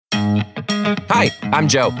Hi, I'm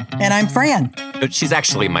Joe. And I'm Fran. She's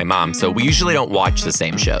actually my mom, so we usually don't watch the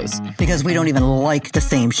same shows. Because we don't even like the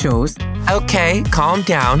same shows. Okay, calm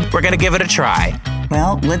down. We're gonna give it a try.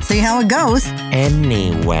 Well, let's see how it goes.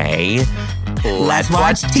 Anyway, let's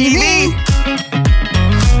watch TV.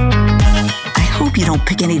 I hope you don't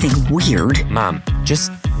pick anything weird. Mom,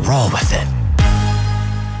 just roll with it.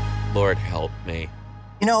 Lord help me.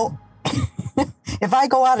 You know, if I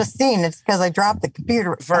go out of scene, it's because I dropped the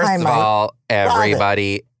computer. First of all,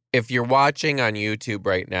 everybody, if you're watching on YouTube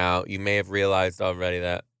right now, you may have realized already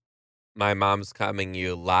that my mom's coming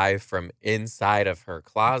you live from inside of her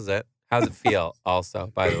closet. How's it feel also,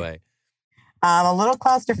 by the way? I'm a little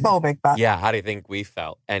claustrophobic, but... Yeah, how do you think we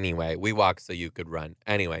felt? Anyway, we walked so you could run.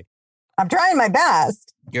 Anyway. I'm trying my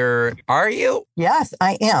best. Are you? Yes,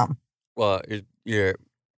 I am. Well,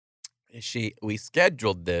 we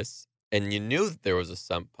scheduled this, and you knew that there was a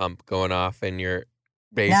sump pump going off in your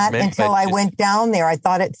basement. Not until I went down there. I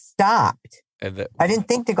thought it stopped. I didn't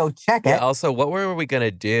think to go check it. Yeah, also, what were we going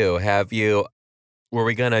to do? Were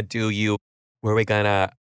you going to do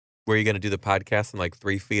the podcast in like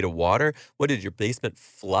 3 feet of water? What, did your basement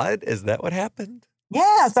flood? Is that what happened?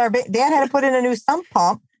 Yes, our dad had to put in a new sump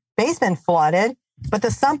pump. Basement flooded, but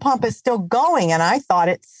the sump pump is still going, and I thought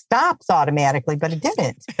it stops automatically, but it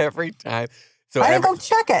didn't. Every time. I didn't go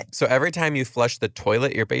check it. So every time you flush the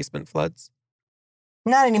toilet, your basement floods?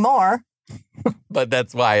 Not anymore. But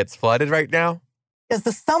that's why it's flooded right now? Because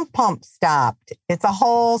the sump pump stopped. It's a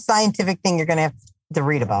whole scientific thing you're going to have to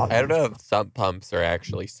read about. I don't know if sump pumps are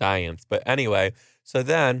actually science. But anyway, so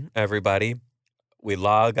then, everybody, we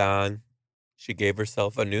log on. She gave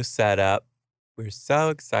herself a new setup. We're so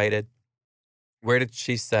excited. Where did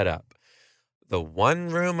she set up? The one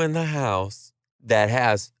room in the house that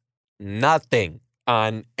has nothing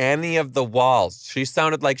on any of the walls. She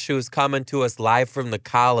sounded like she was coming to us live from the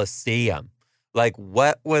Coliseum. Like,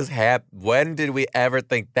 what was when did we ever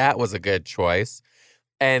think that was a good choice?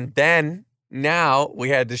 And then now we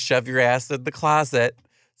had to shove your ass in the closet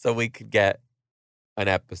so we could get an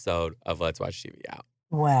episode of Let's Watch TV out.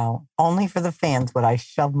 Well, only for the fans would I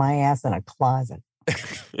shove my ass in a closet.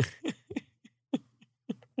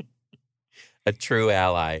 A true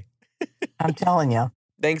ally. I'm telling you.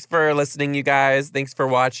 Thanks for listening, you guys. Thanks for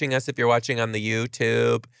watching us if you're watching on the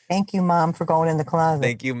YouTube. Thank you, Mom, for going in the closet.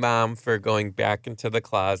 Thank you, Mom, for going back into the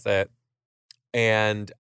closet.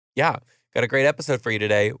 And yeah, got a great episode for you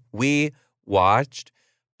today. We watched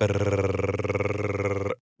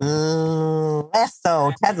Ted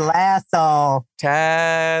Lasso.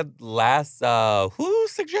 Ted Lasso. Who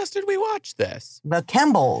suggested we watch this? The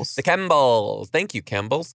Kembles. The Kembles. Thank you,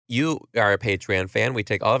 Kembles. You are a Patreon fan. We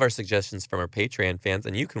take all of our suggestions from our Patreon fans,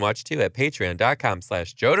 and you can watch too at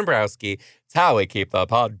patreon.com/Joe Dombrowski. It's how we keep the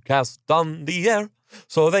podcast on the air.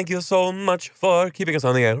 So thank you so much for keeping us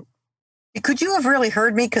on the air. Could you have really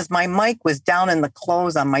heard me? Because my mic was down in the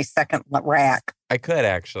clothes on my second rack. I could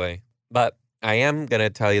actually, but I am going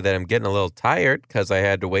to tell you that I'm getting a little tired because I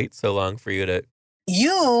had to wait so long for you to...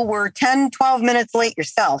 You were 10, 12 minutes late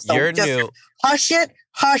yourself. So Your just new... hush it,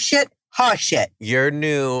 hush it, hush it. Your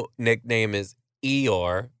new nickname is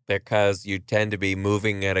Eeyore because you tend to be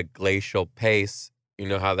moving at a glacial pace. You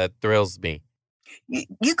know how that thrills me.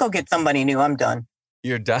 You go get somebody new. I'm done.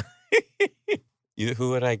 You're done?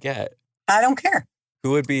 Who would I get? I don't care.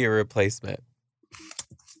 Who would be your replacement?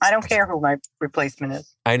 I don't care who my replacement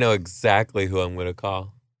is. I know exactly who I'm going to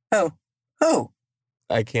call. Who?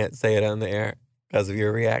 I can't say it on the air because of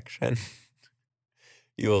your reaction.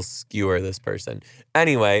 You will skewer this person.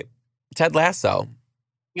 Anyway, Ted Lasso.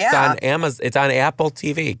 Yeah. It's on Amazon. It's on Apple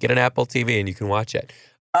TV. Get an Apple TV and you can watch it.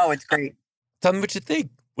 Oh, it's great. Tell me what you think.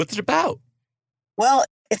 What's it about? Well,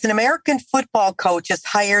 it's an American football coach just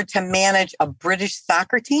hired to manage a British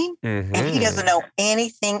soccer team. Mm-hmm. And he doesn't know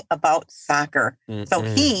anything about soccer. Mm-mm. So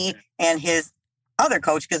he and his other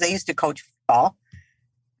coach, because they used to coach football,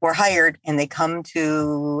 were hired and they come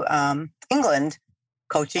to England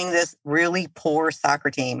coaching this really poor soccer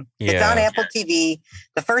team. Yeah. It's on Apple TV.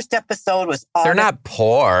 The first episode was They're not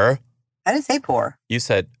poor. I didn't say poor. You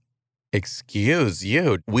said, excuse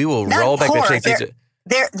you. We will Not roll back poor. the tape.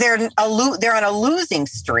 They're on a losing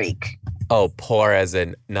streak. Oh, poor as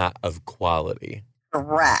in not of quality.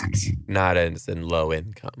 Correct. Not as in low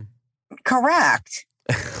income. Correct.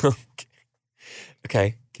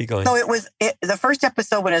 Okay, keep going. So the first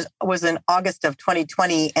episode was in August of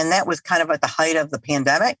 2020, and that was kind of at the height of the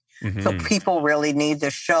pandemic. Mm-hmm. So people really need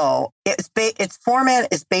this show. Its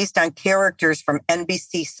format is based on characters from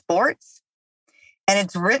NBC Sports, and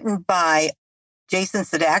it's written by Jason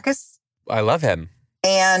Sudeikis. I love him.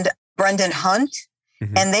 And Brendan Hunt.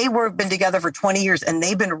 Mhm. And they were been together for 20 years, and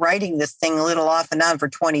they've been writing this thing a little off and on for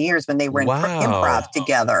 20 years when they were in Wow. improv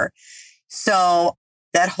together. So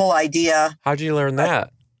that whole idea, How'd you learn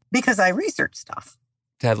that? because I research stuff.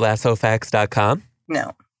 TedLassoFacts.com?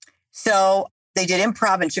 No. So they did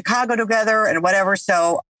improv in Chicago together and whatever.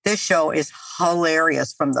 So this show is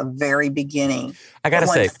hilarious from the very beginning. I gotta It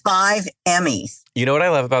won say, 5 Emmys. you know what I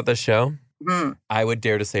love about this show? Mm. I would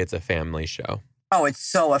dare to say it's a family show. Oh, it's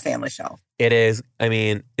so a family show. It is. I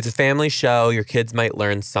mean, it's a family show. Your kids might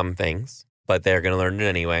learn some things, but they're going to learn it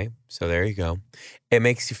anyway. So there you go. It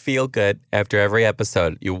makes you feel good after every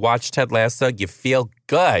episode. You watch Ted Lasso, you feel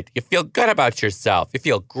good. You feel good about yourself. You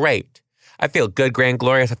feel great. I feel good, grand,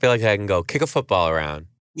 glorious. I feel like I can go kick a football around.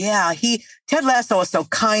 Yeah, Ted Lasso is so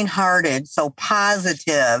kind-hearted, so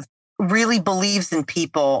positive, really believes in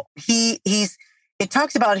people. It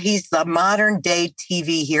talks about he's the modern day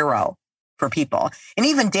TV hero for people. And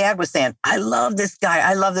even Dad was saying, I love this guy.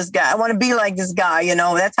 I love this guy. I want to be like this guy. You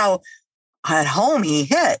know, that's how at home he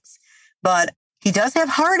hits. But he does have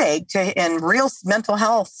heartache and real mental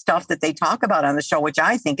health stuff that they talk about on the show, which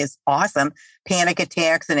I think is awesome. Panic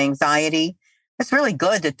attacks and anxiety. It's really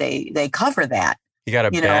good that they cover that. He got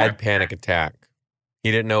a bad panic attack.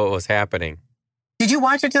 He didn't know what was happening. Did you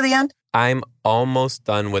watch it to the end? I'm almost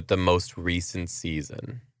done with the most recent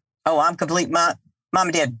season. Oh, I'm complete. Mom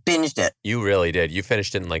and Dad binged it. You really did. You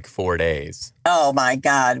finished it in like 4 days. Oh my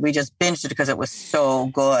God. We just binged it because it was so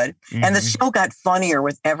good. Mm-hmm. And the show got funnier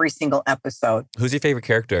with every single episode. Who's your favorite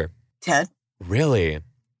character? Ted? Really?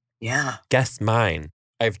 Yeah. Guess mine.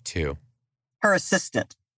 I have 2. Her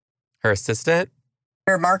assistant. Her assistant?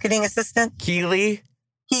 Her marketing assistant? Keely?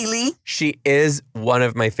 Keely? She is one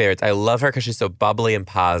of my favorites. I love her because she's so bubbly and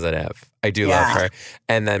positive. I do love her.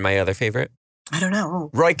 And then my other favorite? I don't know.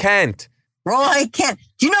 Roy Kent. Roy Kent.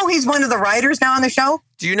 Do you know he's one of the writers now on the show?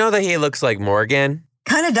 Do you know that he looks like Morgan?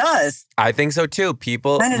 Kind of does. I think so too.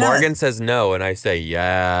 Morgan says no, and I say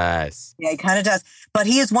yes. Yeah, he kind of does. But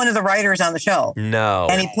he is one of the writers on the show. No.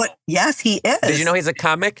 And yes, he is. Did you know he's a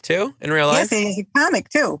comic too in real life? Yes, he's a comic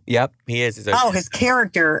too. Yep, he is. His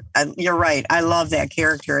character. You're right. I love that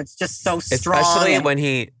character. It's just so strong. Especially when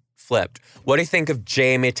he flipped. What do you think of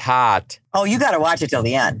Jamie Tott? Oh, you got to watch it till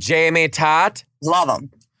the end. Jamie Tott? Love him.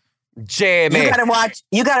 Jamie.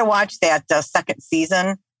 You got to watch that second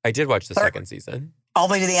season. I did watch the second season. All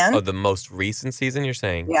the way to the end? Oh, the most recent season, you're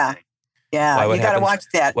saying? Yeah. Yeah. You got to watch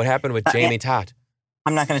that. What happened with Jamie Tott?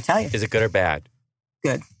 I'm not going to tell you. Is it good or bad?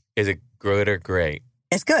 Good. Is it good or great?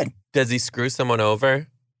 It's good. Does he screw someone over?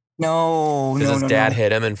 No. Does his dad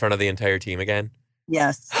hit him in front of the entire team again?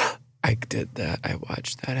 Yes. I did that. I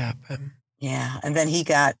watched that happen. Yeah. And then he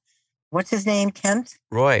got, what's his name? Kent?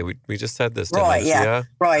 Roy. We just said this. Roy, yeah.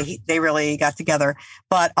 Roy. They really got together.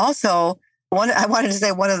 But also, I wanted to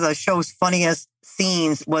say one of the show's funniest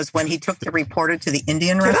scenes was when he took the reporter to the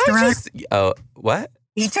Indian restaurant. What?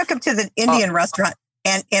 He took him to the Indian restaurant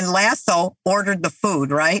and in Lasso ordered the food,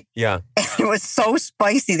 right? Yeah. And it was so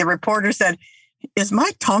spicy. The reporter said, is my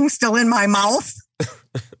tongue still in my mouth?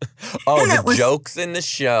 Jokes in the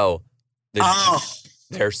show.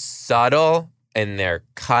 They're subtle and they're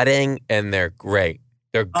cutting and they're great.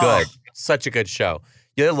 They're good. Such a good show.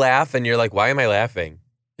 You laugh and you're like, why am I laughing?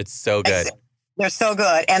 It's so good. They're so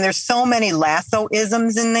good. And there's so many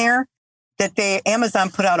Lasso-isms in there that Amazon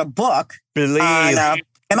put out a book. Believe.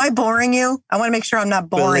 Am I boring you? I want to make sure I'm not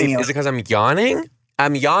boring you. Is it because I'm yawning?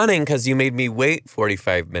 I'm yawning because you made me wait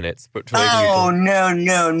 45 minutes. No.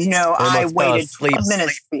 I waited 12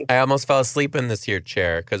 minutes for you. I almost fell asleep in this here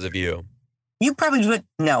chair because of you. You probably would.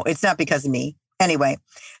 No, it's not because of me. Anyway,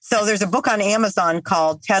 so there's a book on Amazon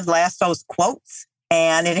called Ted Lasso's Quotes.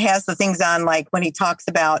 And it has the things on like when he talks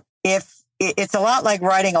about it's a lot like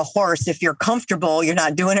riding a horse. If you're comfortable, you're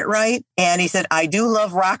not doing it right. And he said, I do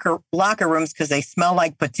love locker rooms because they smell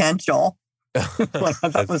like potential.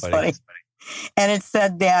 That was funny. And it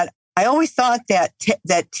said that I always thought that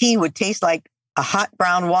that tea would taste like a hot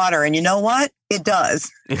brown water. And you know what? It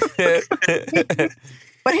does.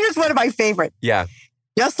 But here's one of my favorite. Yeah.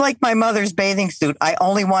 Just like my mother's bathing suit, I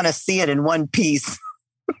only want to see it in one piece.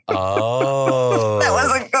 Oh. That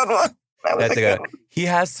was a good one. That's a good one. He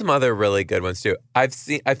has some other really good ones too. I've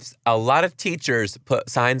a lot of teachers put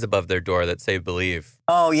signs above their door that say believe.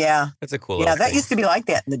 Oh, yeah. That's a cool Yeah, that thing. used to be like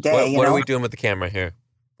that in the day. What are we doing with the camera here?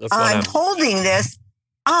 I'm holding this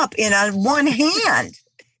up in one hand.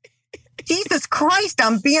 Jesus Christ,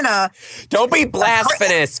 I'm being Don't be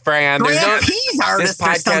blasphemous, Fran. There's Grand Peas artist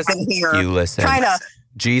or something here. You listen. Trying to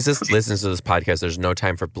Jesus listens to this podcast. There's no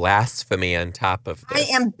time for blasphemy on top of I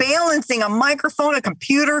this. am balancing a microphone, a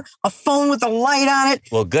computer, a phone with a light on it.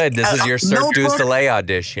 Well, good. This is your Cirque du notebook. Soleil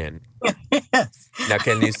audition. Yes, Now,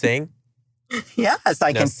 can you sing? yes,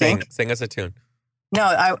 I No, can sing. sing. Sing us a tune.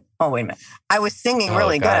 No, wait a minute. I was singing Oh,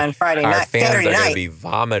 really good God. on Friday Our night, fans Saturday are going to night. be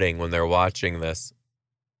vomiting when they're watching this.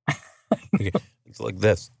 Okay, it's like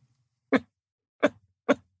this.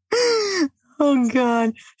 Oh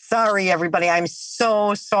God. Sorry, everybody. I'm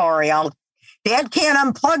so sorry. Dad can't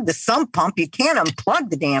unplug the sump pump. You can't unplug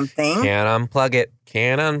the damn thing. Can't unplug it.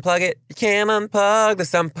 Can't unplug it. Can't unplug the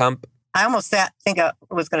sump pump. I almost think I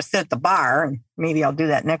was going to sit at the bar, and maybe I'll do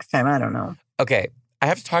that next time. I don't know. Okay, I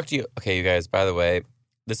have to talk to you. Okay, you guys, by the way,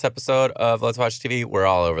 this episode of Let's Watch TV, we're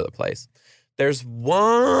all over the place. There's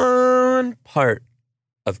one part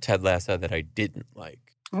of Ted Lasso that I didn't like.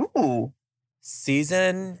 Ooh.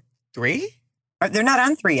 Season 3? They're not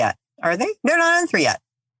on 3 yet, are they? They're not on 3 yet.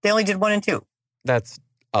 They only did 1 and 2. That's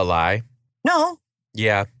a lie. No.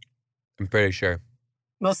 Yeah, I'm pretty sure.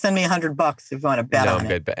 Well, send me $100 if you want to bet No, on I'm it.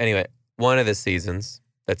 good. But anyway, one of the seasons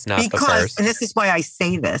that's not the Because, first. and this is why I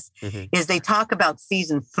say this, Mhm. is they talk about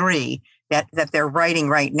season 3 that they're writing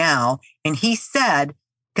right now. And he said,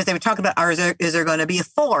 because they were talking about, is there going to be a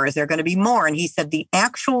 4? Is there going to be more? And he said the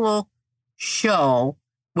actual show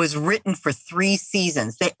was written for 3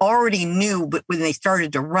 seasons. They already knew when they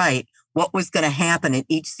started to write what was going to happen in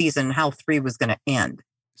each season and how 3 was going to end.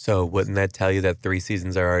 So wouldn't that tell you that 3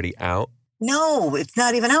 seasons are already out? No, it's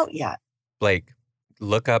not even out yet. Blake,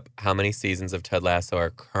 look up how many seasons of Ted Lasso are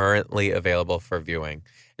currently available for viewing.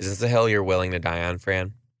 Is this a hill you're willing to die on,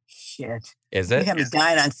 Fran? Shit. Is You it? have me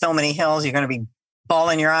dying on so many hills, you're going to be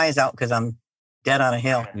bawling your eyes out because I'm dead on a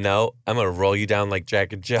hill. No, I'm going to roll you down like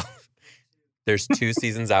Jack and Jill. There's 2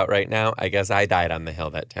 seasons out right now. I guess I died on the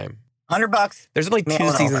hill that time. $100. There's only Mail 2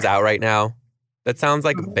 it seasons over. out right now. That sounds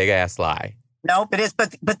like a big ass lie. Nope, it is.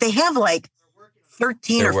 But they have like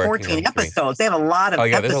 13 They're or working 14 on 3. episodes. They have a lot of Oh,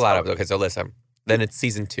 yeah, episodes. there's a lot of. Okay, so listen. Then it's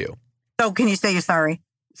season 2. So can you say you're sorry?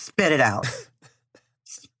 Spit it out.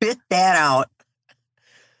 Spit that out.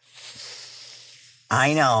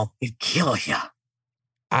 I know. It kills you.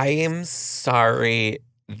 I am sorry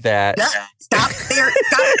that. Stop there.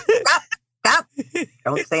 Stop.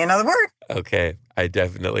 Don't say another word. Okay, I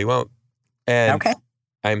definitely won't. And Okay.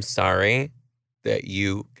 I'm sorry that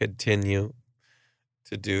you continue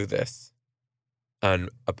to do this on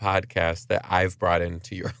a podcast that I've brought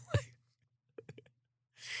into your life.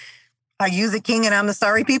 Are you the king and I'm the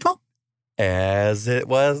sorry people? As it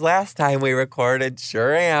was last time we recorded,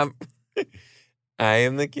 sure am. I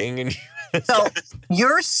am the king and you. So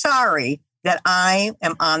you're sorry that I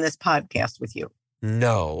am on this podcast with you.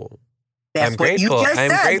 No. That's I'm what you grateful. just I'm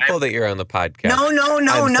said. grateful that you're on the podcast. No.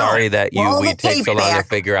 I'm sorry that Roll we the take tape so long to back.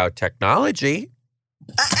 figure out technology.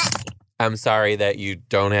 I'm sorry that you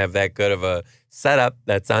don't have that good of a setup.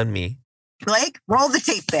 That's on me. Blake, roll the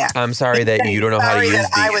tape back. I'm sorry that you don't know how to Sorry use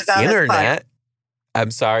that I was on the this internet. I'm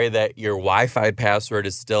sorry that your Wi-Fi password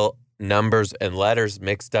is still numbers and letters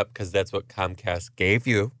mixed up because that's what Comcast gave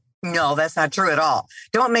you. No, that's not true at all.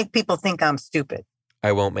 Don't make people think I'm stupid.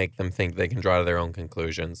 I won't make them think they can draw their own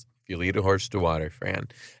conclusions. If you lead a horse to water, Fran.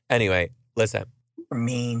 Anyway, listen. You're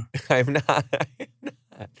mean. I'm not.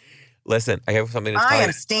 Listen, I have something to I tell you.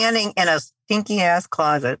 am standing in a stinky ass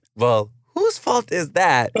closet. Well, whose fault is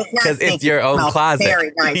that? It's not Because it's stinky. your It own smells closet.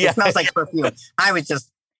 Very nice. Yeah. It smells like perfume. I was just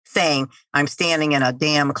saying I'm standing in a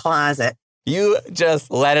damn closet. You just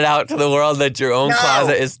let it out to the world that your own No.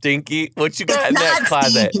 closet is stinky. What you got It's in that not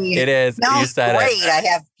closet? stinky. It is. You Smells said great. it. I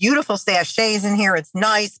have beautiful sachets in here. It's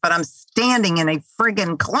nice, but I'm standing in a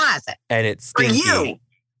friggin' closet And it's for stinky. you.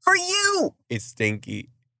 For you. It's stinky.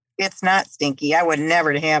 It's not stinky. I would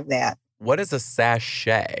never have that. What is a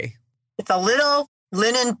sachet? It's a little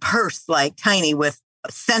linen purse, like tiny, with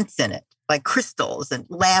scents in it, like crystals and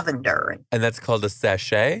lavender and And that's called a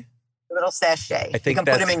sachet? a little sachet. I think you can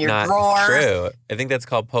that's put them in your not drawers. true. I think that's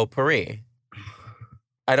called potpourri.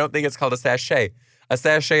 I don't think it's called a sachet. A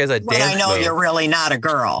sachet is a When dance I know move. you're really not a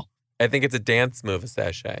girl. I think it's a dance move, a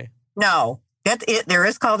sachet. No, that's it. There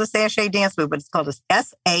is called a sachet dance move, but it's called a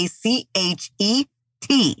SACHET.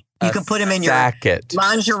 You can put them in your sacket.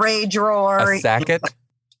 lingerie drawer. A sacket?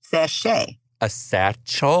 Sachet. A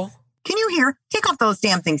satchel? Can you hear? Take off those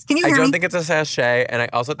damn things. Can you I hear don't me? think it's a sachet. And I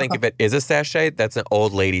also think if it is a sachet, that's an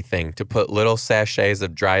old lady thing to put little sachets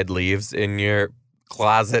of dried leaves in your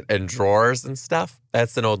closet and drawers and stuff.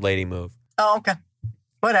 That's an old lady move. Oh, okay.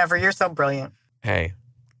 Whatever. You're so brilliant. Hey,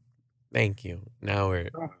 thank you. Now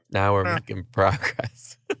we're making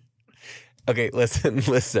progress. Okay, listen,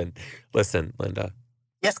 Linda.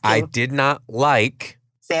 Yes, I King. did not like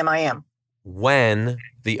Sam, I am. when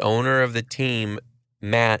the owner of the team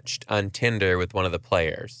matched on Tinder with one of the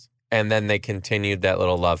players. And then they continued that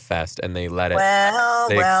little love fest and they let it,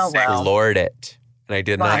 they explored it. And I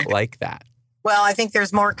did not like that. Well, I think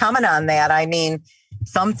there's more coming on that. I mean,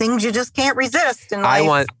 some things you just can't resist in life. I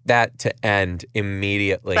want that to end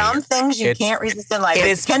immediately. Some things you can't resist in life.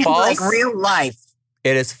 It can be like real life.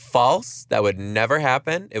 It is false. That would never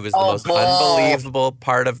happen. It was the most unbelievable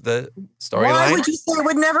part of the storyline. Why would you say it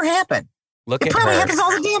would never happen? Look at her. It probably happens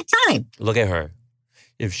all the damn time. Look at her.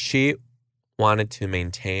 If she wanted to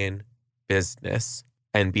maintain business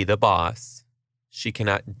and be the boss, she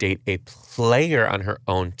cannot date a player on her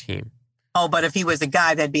own team. Oh, but if he was a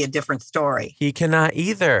guy, that'd be a different story. He cannot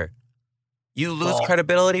either. You lose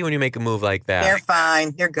credibility when you make a move like that. They're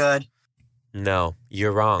fine. They're good. No,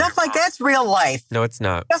 you're wrong. Stuff like that's real life. No, it's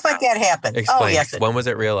not. Stuff like that happens. Explain. Oh, yes. When was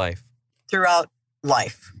it real life? Throughout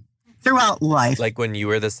life. Throughout life. Like when you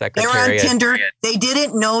were the secretary. They were on Tinder. They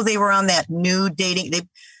didn't know they were on that new dating.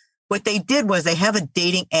 What they did was they have a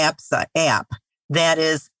dating app that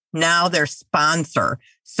is now their sponsor.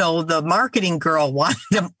 So the marketing girl wanted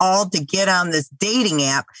them all to get on this dating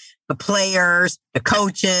app, the players, the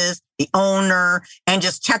coaches, the owner, and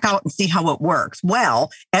just check out and see how it works. Well,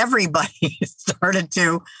 everybody started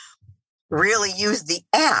to really use the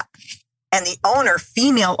app. And the owner,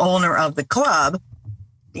 female owner of the club,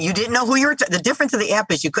 you didn't know who you were. The difference of the app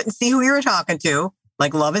is you couldn't see who you were talking to,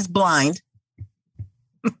 like Love is Blind.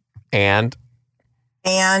 And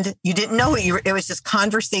you didn't know who you were. It was just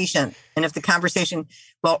conversation. And if the conversation,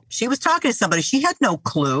 well, she was talking to somebody. She had no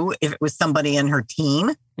clue if it was somebody in her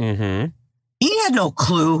team. Mm-hmm. He had no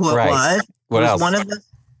clue who it was. What else? One of the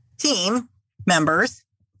team members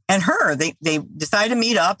and her. They decided to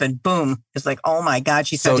meet up and boom. It's like, oh my God.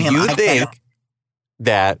 She said to him, you think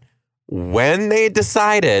that when they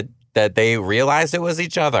decided that they realized it was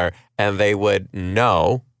each other and they would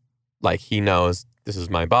know, like he knows this is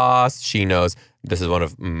my boss, she knows this is one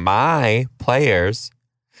of my players,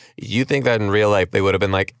 you think that in real life they would have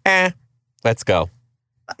been like, let's go.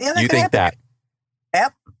 Yeah, you think that?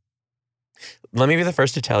 Yep. Let me be the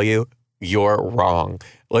first to tell you, you're wrong.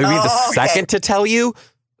 Let me be the second to tell you,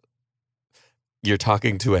 you're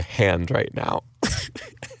talking to a hand right now.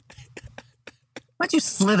 Why don't you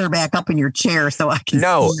slither back up in your chair so I can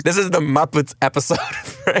No, see? This is the Muppets episode.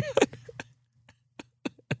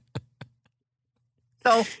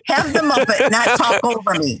 So have the Muppet not talk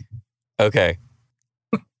over me. Okay.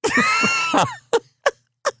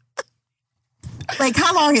 Like,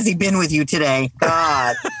 how long has he been with you today?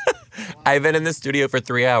 God. I've been in the studio for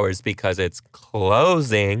 3 hours because it's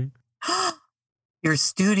closing. Your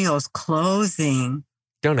studio's closing.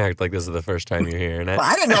 Don't act like this is the first time you're hearing it. Well,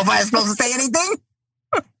 I didn't know if I was supposed to say anything.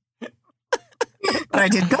 But I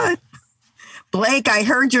did good. Blake, I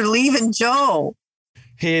heard you're leaving Joe.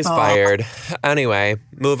 He's fired. Anyway,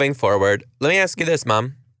 moving forward. Let me ask you this,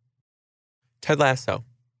 Mom. Ted Lasso.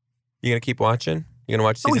 You going to keep watching? You going to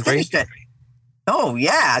watch season 3? Finished it. Oh,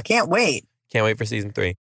 yeah. I can't wait. Can't wait for season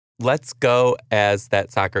 3. Let's go as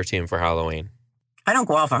that soccer team for Halloween. I don't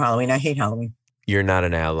go out for Halloween. I hate Halloween. You're not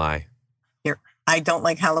an ally. I don't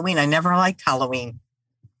like Halloween. I never liked Halloween.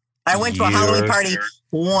 I went to a Halloween party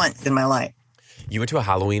once in my life. You went to a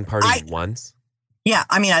Halloween party once? Yeah.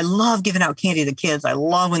 I mean, I love giving out candy to the kids. I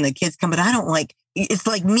love when the kids come, but I don't like, it's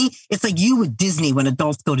like me. It's like you with Disney when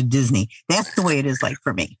adults go to Disney. That's the way it is like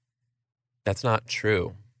for me. That's not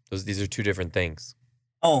true. These are two different things.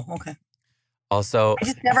 Oh, okay. Also, I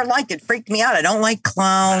just never liked it. Freaked me out. I don't like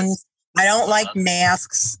clowns. I don't like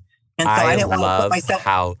masks. And so I didn't want to put myself.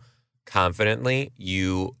 How confidently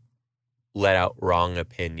you let out wrong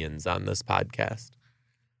opinions on this podcast.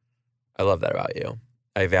 I love that about you.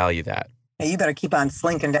 I value that. Hey, you better keep on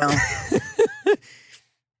slinking down.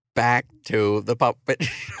 Back to the puppet.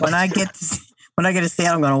 When I get to say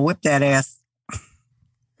I'm going to whip that ass.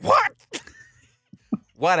 What?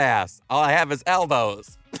 What ass? All I have is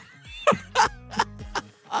elbows.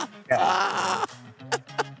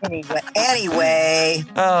 Anyway.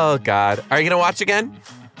 Oh, God. Are you going to watch again?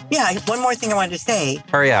 Yeah. One more thing I wanted to say.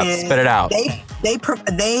 Hurry up. Spit it out.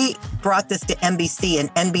 They brought this to NBC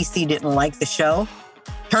and NBC didn't like the show.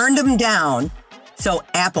 Turned them down. So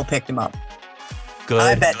Apple picked them up. Good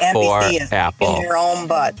I bet NBC is Apple. in their own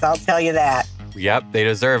butts. I'll tell you that. Yep. They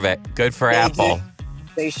deserve it. Good for Apple.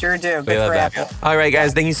 They sure do. Good for Apple. All right,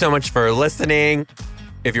 guys. Thank you so much for listening.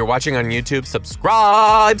 If you're watching on YouTube,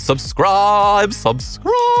 subscribe.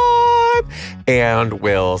 And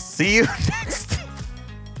we'll see you next time.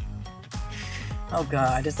 Oh,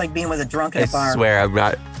 God. It's like being with a drunk in a bar. I swear I'm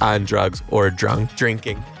not on drugs or drunk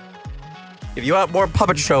drinking. If you want more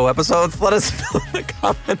Puppet Show episodes, let us know in the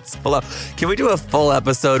comments below. Can we do a full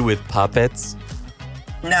episode with puppets?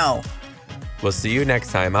 No. We'll see you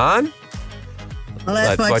next time on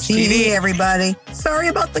Let's watch TV, everybody. Sorry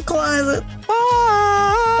about the closet. Bye.